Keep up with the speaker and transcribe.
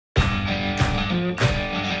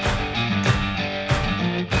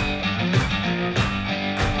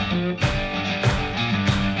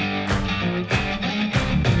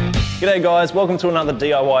G'day guys, welcome to another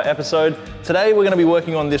DIY episode. Today we're going to be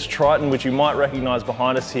working on this Triton, which you might recognise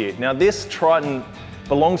behind us here. Now this Triton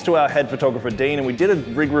belongs to our head photographer Dean, and we did a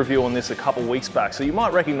rig review on this a couple weeks back, so you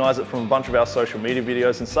might recognise it from a bunch of our social media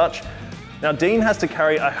videos and such. Now Dean has to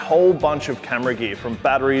carry a whole bunch of camera gear, from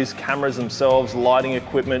batteries, cameras themselves, lighting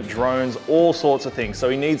equipment, drones, all sorts of things. So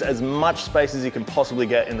he needs as much space as he can possibly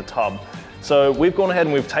get in the tub. So we've gone ahead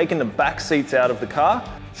and we've taken the back seats out of the car.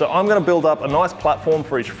 So I'm going to build up a nice platform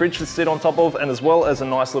for each fridge to sit on top of, and as well as a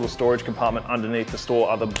nice little storage compartment underneath to store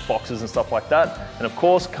other boxes and stuff like that. And of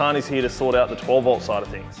course, Cahn is here to sort out the 12-volt side of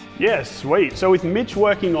things. Yeah, sweet. So with Mitch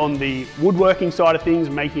working on the woodworking side of things,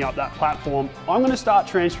 making up that platform, I'm going to start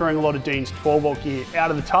transferring a lot of Dean's 12-volt gear out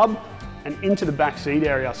of the tub and into the back seat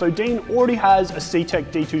area. So Dean already has a C-Tech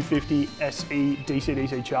D250 SE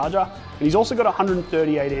DC-DC charger, and he's also got a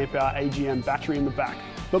 138 amp hour AGM battery in the back.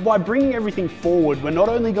 But by bringing everything forward, we're not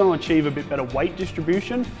only going to achieve a bit better weight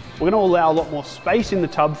distribution, we're going to allow a lot more space in the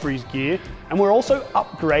tub for his gear, and we're also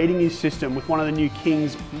upgrading his system with one of the new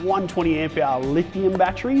King's 120 amp hour lithium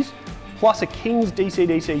batteries, plus a King's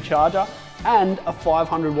DC-DC charger, and a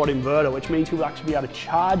 500 watt inverter, which means he'll actually be able to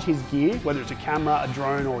charge his gear, whether it's a camera, a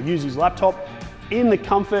drone, or use his laptop, in the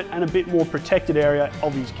comfort and a bit more protected area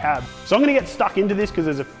of his cab. So I'm gonna get stuck into this because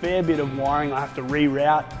there's a fair bit of wiring I have to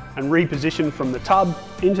reroute and reposition from the tub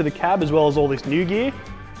into the cab, as well as all this new gear.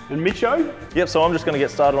 And Mitcho? Yep, so I'm just gonna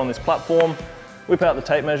get started on this platform, whip out the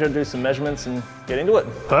tape measure, do some measurements and get into it.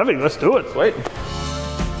 Perfect, let's do it. Sweet.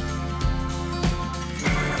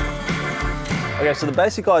 Okay, so the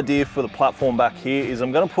basic idea for the platform back here is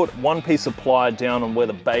I'm gonna put one piece of ply down on where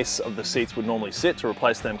the base of the seats would normally sit to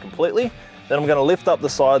replace them completely. Then I'm going to lift up the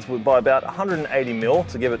sides by about 180 mil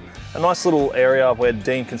to give it a nice little area where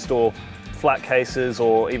Dean can store flat cases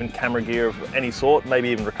or even camera gear of any sort, maybe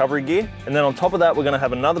even recovery gear. And then on top of that, we're going to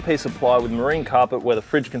have another piece of ply with marine carpet where the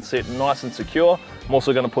fridge can sit nice and secure. I'm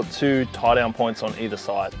also going to put two tie down points on either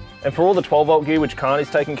side. And for all the 12-volt gear, which Cahn is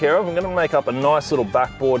taking care of, I'm going to make up a nice little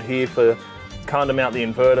backboard here for Cahn to mount the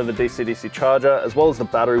inverter, the DC-DC charger, as well as the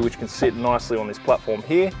battery, which can sit nicely on this platform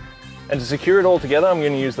here. And to secure it all together, I'm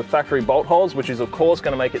going to use the factory bolt holes, which is of course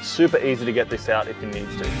going to make it super easy to get this out if it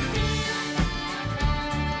needs to.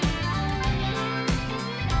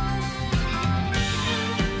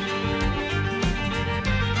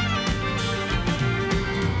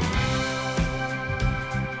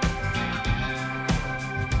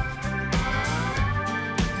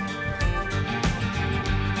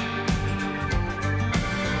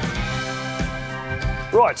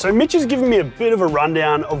 Right, so Mitch has given me a bit of a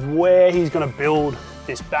rundown of where he's going to build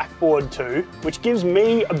this backboard to, which gives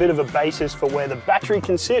me a bit of a basis for where the battery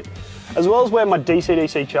can sit, as well as where my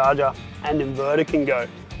DC-DC charger and inverter can go,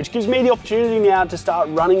 which gives me the opportunity now to start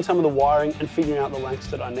running some of the wiring and figuring out the lengths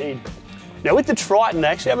that I need. Now with the Triton, I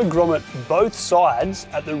actually have a grommet both sides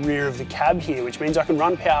at the rear of the cab here, which means I can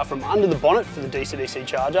run power from under the bonnet for the DC-DC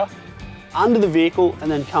charger, under the vehicle, and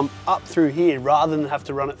then come up through here rather than have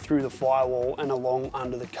to run it through the firewall and along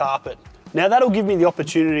under the carpet. Now that'll give me the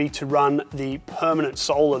opportunity to run the permanent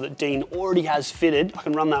solar that Dean already has fitted. I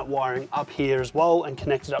can run that wiring up here as well and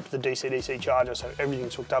connect it up to the DC-DC charger, so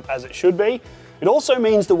everything's hooked up as it should be. It also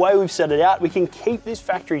means the way we've set it out, we can keep this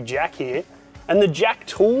factory jack here, and the jack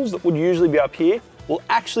tools that would usually be up here will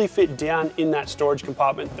actually fit down in that storage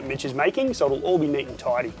compartment that Mitch is making, so it'll all be neat and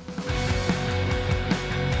tidy.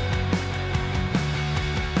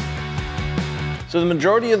 So the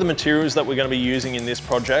majority of the materials that we're going to be using in this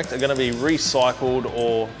project are going to be recycled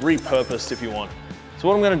or repurposed if you want. So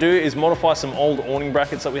what I'm going to do is modify some old awning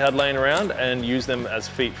brackets that we had laying around and use them as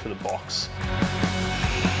feet for the box.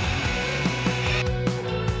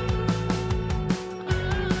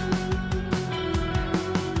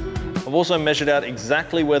 I've also measured out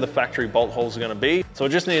exactly where the factory bolt holes are going to be. So I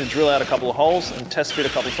just need to drill out a couple of holes and test fit a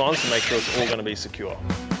couple of times to make sure it's all going to be secure.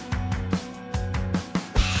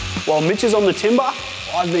 While Mitch is on the timber,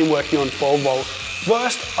 I've been working on 12-volt.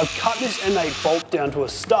 First, I've cut this M8 bolt down to a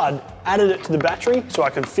stud, added it to the battery so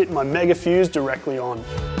I can fit my mega fuse directly on.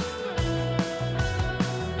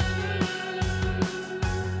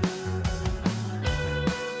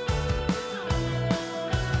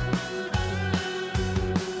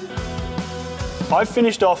 I've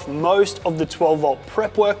finished off most of the 12-volt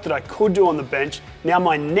prep work that I could do on the bench. Now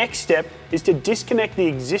my next step is to disconnect the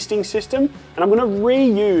existing system, and I'm going to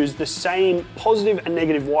reuse the same positive and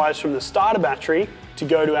negative wires from the starter battery to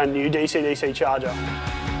go to our new DC-DC charger.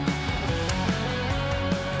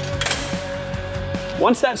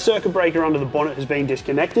 Once that circuit breaker under the bonnet has been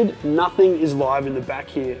disconnected, nothing is live in the back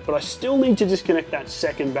here, but I still need to disconnect that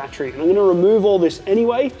second battery, and I'm gonna remove all this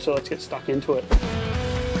anyway, so let's get stuck into it.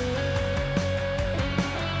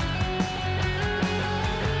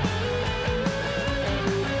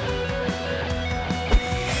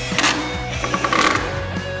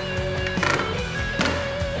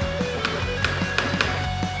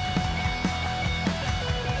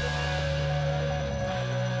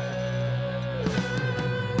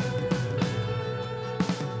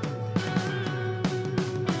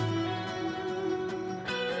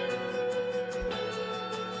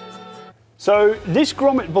 So this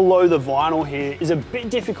grommet below the vinyl here is a bit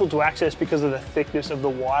difficult to access because of the thickness of the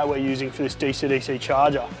wire we're using for this DC-DC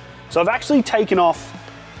charger. So I've actually taken off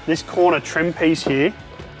this corner trim piece here,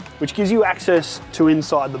 which gives you access to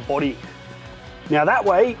inside the body. Now that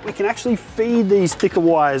way, we can actually feed these thicker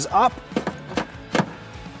wires up.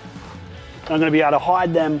 I'm gonna be able to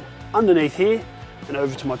hide them underneath here and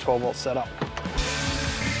over to my 12-volt setup.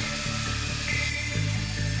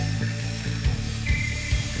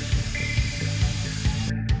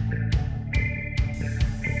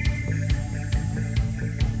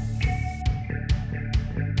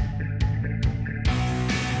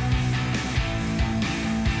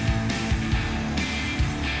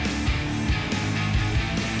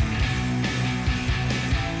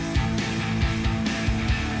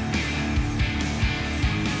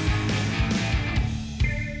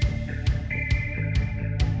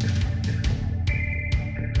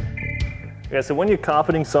 Yeah, so when you're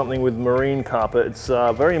carpeting something with marine carpet, it's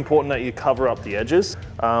very important that you cover up the edges.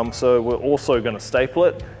 So we're also going to staple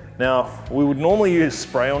it. Now, we would normally use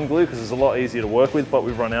spray-on glue because it's a lot easier to work with, but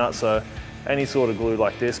we've run out, so any sort of glue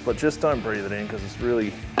like this, but just don't breathe it in because it's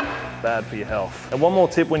really bad for your health. And one more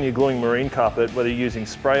tip when you're gluing marine carpet, whether you're using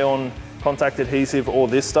spray-on, contact adhesive, or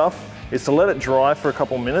this stuff, is to let it dry for a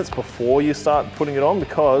couple minutes before you start putting it on,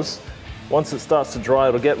 because once it starts to dry,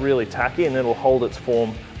 it'll get really tacky and it'll hold its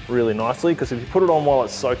form really nicely, because if you put it on while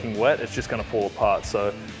it's soaking wet, it's just going to fall apart.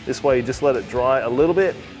 So this way you just let it dry a little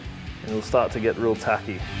bit and it'll start to get real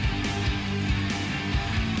tacky.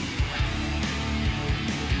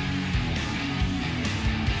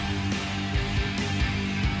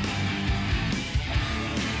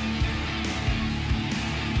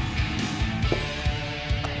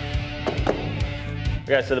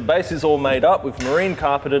 Okay, so the base is all made up. We've marine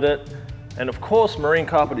carpeted it. And of course, marine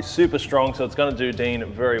carpet is super strong, so it's going to do Dean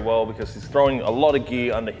very well because he's throwing a lot of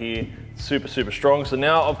gear under here. It's super, super strong. So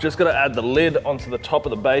now I've just got to add the lid onto the top of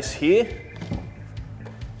the base here.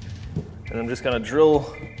 And I'm just going to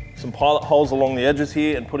drill some pilot holes along the edges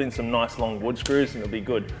here and put in some nice long wood screws, and it'll be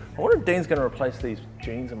good. I wonder if Dean's going to replace these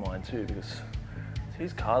jeans of mine too, because it's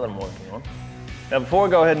his car that I'm working on. Now, before I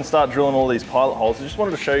go ahead and start drilling all these pilot holes, I just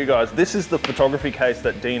wanted to show you guys, this is the photography case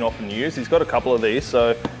that Dean often uses. He's got a couple of these,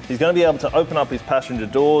 so he's going to be able to open up his passenger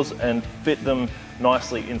doors and fit them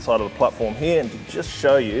nicely inside of the platform here. And to just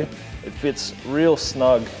show you, it fits real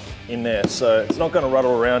snug in there. So it's not going to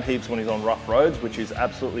rattle around heaps when he's on rough roads, which is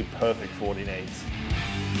absolutely perfect for what he needs.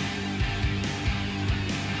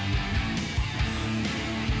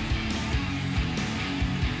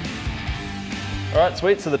 All right,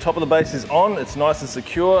 sweet, so the top of the base is on. It's nice and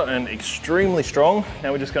secure and extremely strong.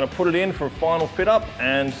 Now we're just gonna put it in for a final fit up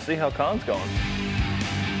and see how Cahn's going.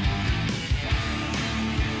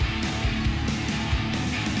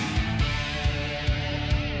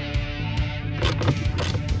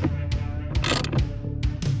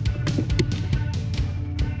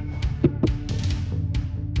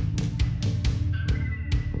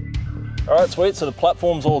 All right, sweet, so the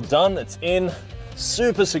platform's all done, it's in.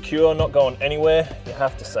 Super secure, not going anywhere. You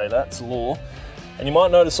have to say that, it's law. And you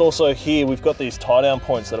might notice also here, we've got these tie down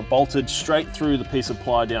points that are bolted straight through the piece of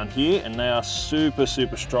ply down here, and they are super,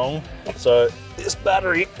 super strong. So this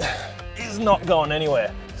battery is not going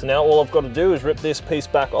anywhere. So now all I've got to do is rip this piece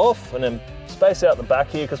back off and then space out the back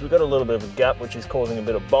here, because we've got a little bit of a gap which is causing a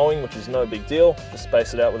bit of bowing, which is no big deal. Just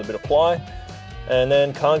space it out with a bit of ply. And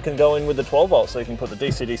then Cahn can go in with the 12 volt, so you can put the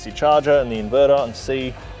DC-DC charger and the inverter and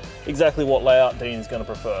see exactly what layout Dean's going to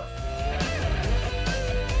prefer.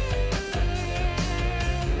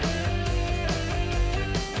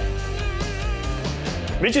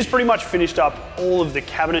 Mitch has pretty much finished up all of the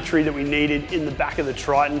cabinetry that we needed in the back of the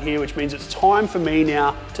Triton here, which means it's time for me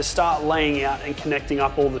now to start laying out and connecting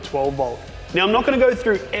up all the 12 volt. Now, I'm not going to go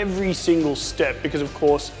through every single step because of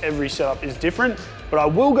course every setup is different, but I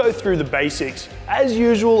will go through the basics. As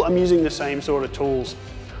usual, I'm using the same sort of tools.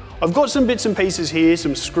 I've got some bits and pieces here,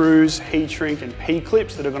 some screws, heat shrink and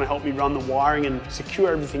P-clips that are going to help me run the wiring and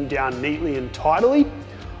secure everything down neatly and tidily.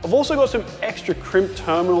 I've also got some extra crimp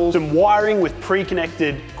terminals, some wiring with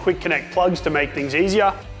pre-connected quick connect plugs to make things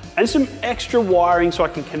easier, and some extra wiring so I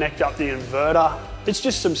can connect up the inverter. It's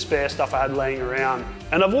just some spare stuff I had laying around.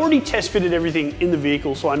 And I've already test fitted everything in the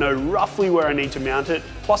vehicle so I know roughly where I need to mount it.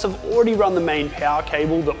 Plus I've already run the main power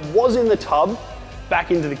cable that was in the tub back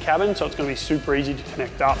into the cabin, so it's going to be super easy to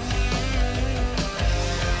connect up.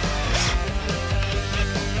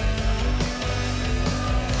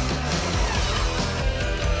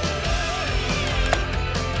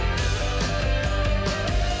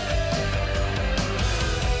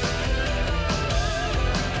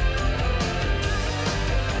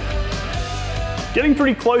 Getting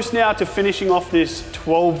pretty close now to finishing off this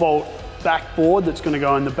 12-volt backboard that's going to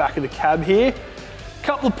go in the back of the cab here.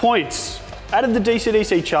 Couple of points. Added the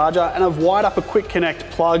DC-DC charger and I've wired up a quick connect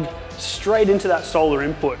plug straight into that solar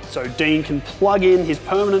input. So Dean can plug in his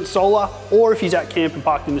permanent solar, or if he's at camp and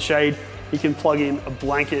parked in the shade, he can plug in a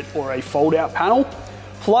blanket or a fold-out panel.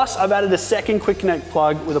 Plus, I've added a second quick connect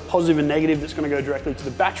plug with a positive and negative that's going to go directly to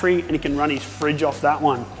the battery, and he can run his fridge off that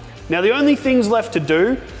one. Now, the only things left to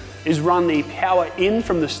do is run the power in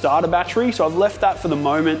from the starter battery. So I've left that for the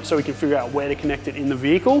moment so we can figure out where to connect it in the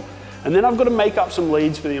vehicle. And then I've got to make up some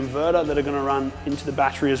leads for the inverter that are going to run into the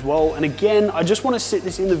battery as well. And again, I just want to sit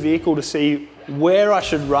this in the vehicle to see where I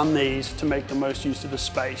should run these to make the most use of the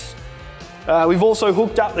space. We've also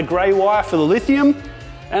hooked up the grey wire for the lithium,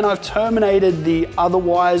 and I've terminated the other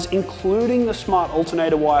wires, including the smart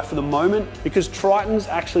alternator wire for the moment, because Tritons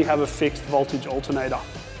actually have a fixed voltage alternator.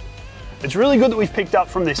 It's really good that we've picked up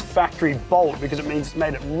from this factory bolt because it means it's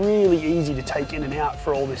made it really easy to take in and out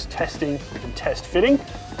for all this testing and test fitting.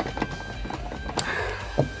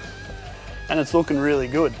 And it's looking really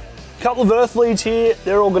good. A couple of earth leads here,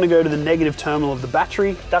 they're all going to go to the negative terminal of the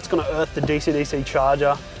battery. That's going to earth the DC-DC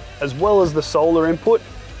charger as well as the solar input,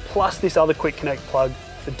 plus this other quick connect plug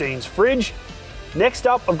for Dean's fridge. Next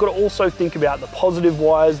up, I've got to also think about the positive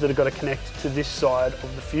wires that are going to connect to this side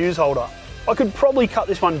of the fuse holder. I could probably cut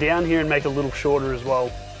this one down here and make it a little shorter as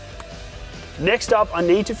well. Next up, I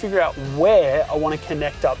need to figure out where I want to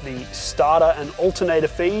connect up the starter and alternator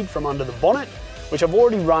feed from under the bonnet, which I've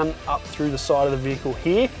already run up through the side of the vehicle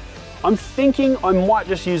here. I'm thinking I might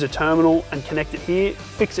just use a terminal and connect it here,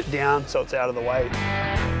 fix it down so it's out of the way.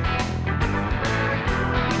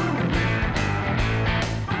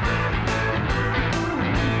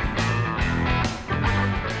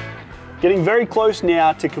 Getting very close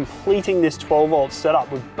now to completing this 12-volt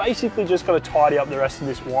setup. We've basically just got to tidy up the rest of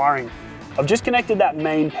this wiring. I've just connected that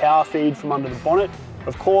main power feed from under the bonnet.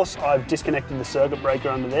 Of course, I've disconnected the circuit breaker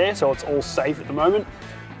under there, so it's all safe at the moment.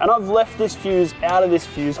 And I've left this fuse out of this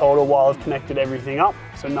fuse holder while I've connected everything up,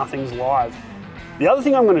 so nothing's live. The other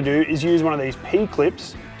thing I'm going to do is use one of these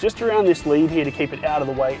P-clips just around this lead here to keep it out of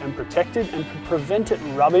the way and protected, and to prevent it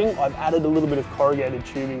rubbing, I've added a little bit of corrugated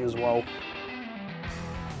tubing as well.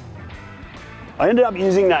 I ended up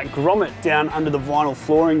using that grommet down under the vinyl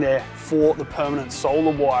flooring there for the permanent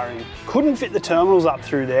solar wiring. Couldn't fit the terminals up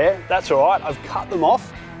through there. That's all right, I've cut them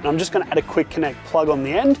off, and I'm just going to add a quick connect plug on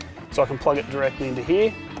the end so I can plug it directly into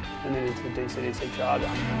here and then into the DC-DC charger.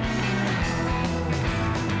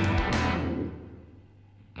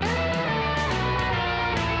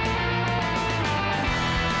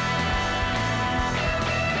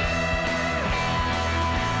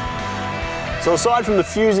 So aside from the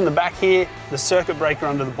fuse in the back here, the circuit breaker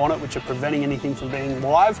under the bonnet, which are preventing anything from being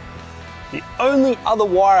live, the only other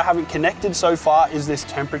wire I haven't connected so far is this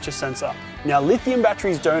temperature sensor. Now, lithium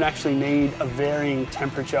batteries don't actually need a varying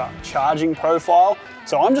temperature charging profile,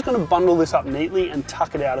 so I'm just going to bundle this up neatly and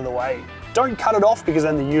tuck it out of the way. Don't cut it off because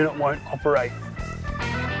then the unit won't operate.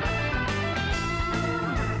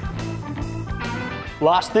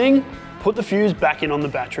 Last thing, put the fuse back in on the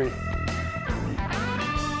battery.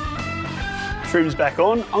 Trim's back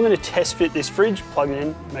on. I'm going to test fit this fridge, plug it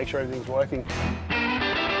in, make sure everything's working.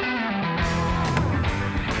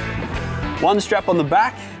 One strap on the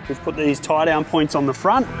back, we've put these tie down points on the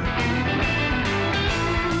front.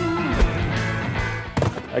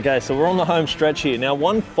 Okay, so we're on the home stretch here. Now,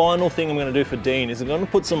 one final thing I'm going to do for Dean is I'm going to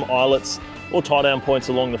put some eyelets or tie down points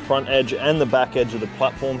along the front edge and the back edge of the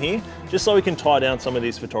platform here, just so we can tie down some of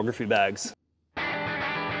these photography bags.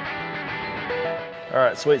 All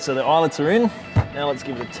right, sweet, so the eyelets are in. Now let's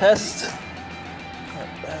give it a test.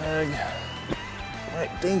 That bag. Mate,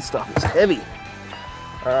 Dean's stuff is heavy.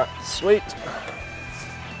 All right, sweet.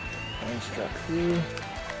 One strap here.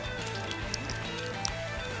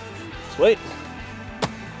 Sweet.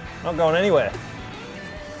 Not going anywhere.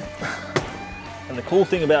 And the cool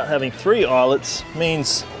thing about having 3 eyelets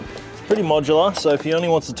means it's pretty modular, so if he only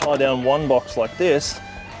wants to tie down one box like this,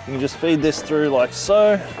 You can just feed this through like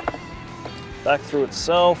so, back through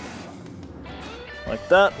itself, like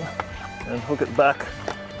that, and hook it back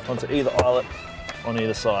onto either eyelet on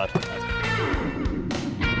either side.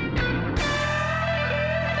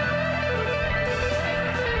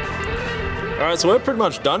 All right, so we're pretty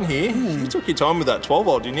much done here. You took your time with that 12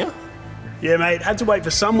 volt, didn't you? Yeah, mate, had to wait for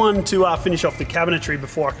someone to finish off the cabinetry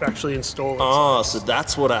before I could actually install it. Oh, so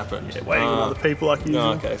that's what happened. Yeah, waiting on other people like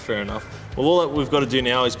usual. Okay, fair enough. Well, all that we've got to do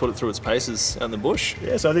now is put it through its paces out in the bush.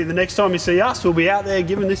 Yeah, so I think the next time you see us, we'll be out there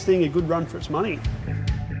giving this thing a good run for its money.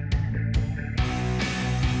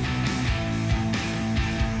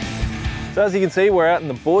 So as you can see, we're out in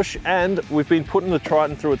the bush and we've been putting the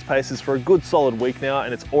Triton through its paces for a good solid week now,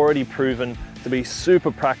 and it's already proven to be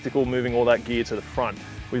super practical moving all that gear to the front.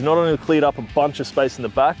 We've not only cleared up a bunch of space in the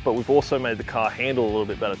back, but we've also made the car handle a little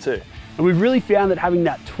bit better too. And we've really found that having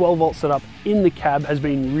that 12 volt setup in the cab has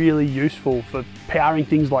been really useful for powering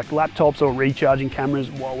things like laptops or recharging cameras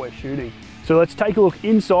while we're shooting. So let's take a look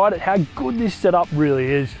inside at how good this setup really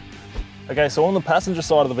is. Okay, so on the passenger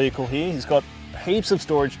side of the vehicle here, he's got heaps of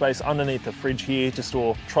storage space underneath the fridge here to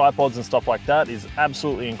store tripods and stuff like that. Is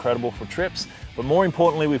absolutely incredible for trips. But more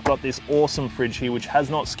importantly, we've got this awesome fridge here, which has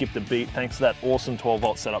not skipped a beat thanks to that awesome 12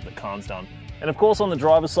 volt setup that Cahn's done. And of course, on the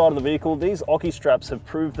driver's side of the vehicle, these Oki straps have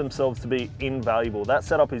proved themselves to be invaluable. That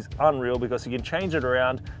setup is unreal because you can change it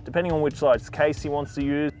around depending on which size case he wants to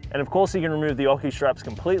use. And of course, you can remove the Oki straps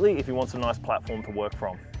completely if he wants a nice platform to work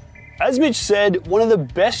from. As Mitch said, one of the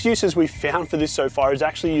best uses we've found for this so far is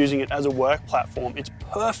actually using it as a work platform. It's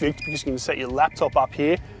perfect because you can set your laptop up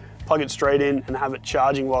here, plug it straight in and have it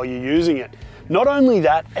charging while you're using it. Not only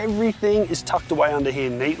that, everything is tucked away under here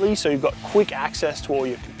neatly, so you've got quick access to all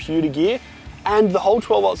your computer gear, and the whole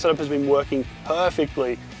 12 volt setup has been working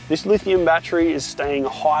perfectly. This lithium battery is staying a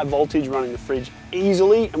high voltage running the fridge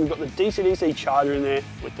easily, and we've got the DC-DC charger in there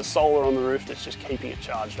with the solar on the roof that's just keeping it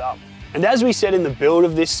charged up. And as we said in the build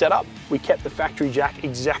of this setup, we kept the factory jack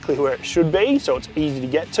exactly where it should be, so it's easy to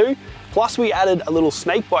get to. Plus we added a little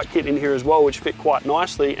snakebite kit in here as well, which fit quite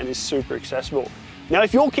nicely and is super accessible. Now,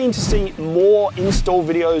 if you're keen to see more install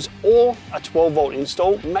videos or a 12 volt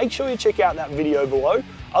install, make sure you check out that video below.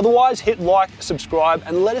 Otherwise, hit like, subscribe,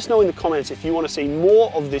 and let us know in the comments if you want to see more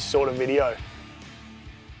of this sort of video.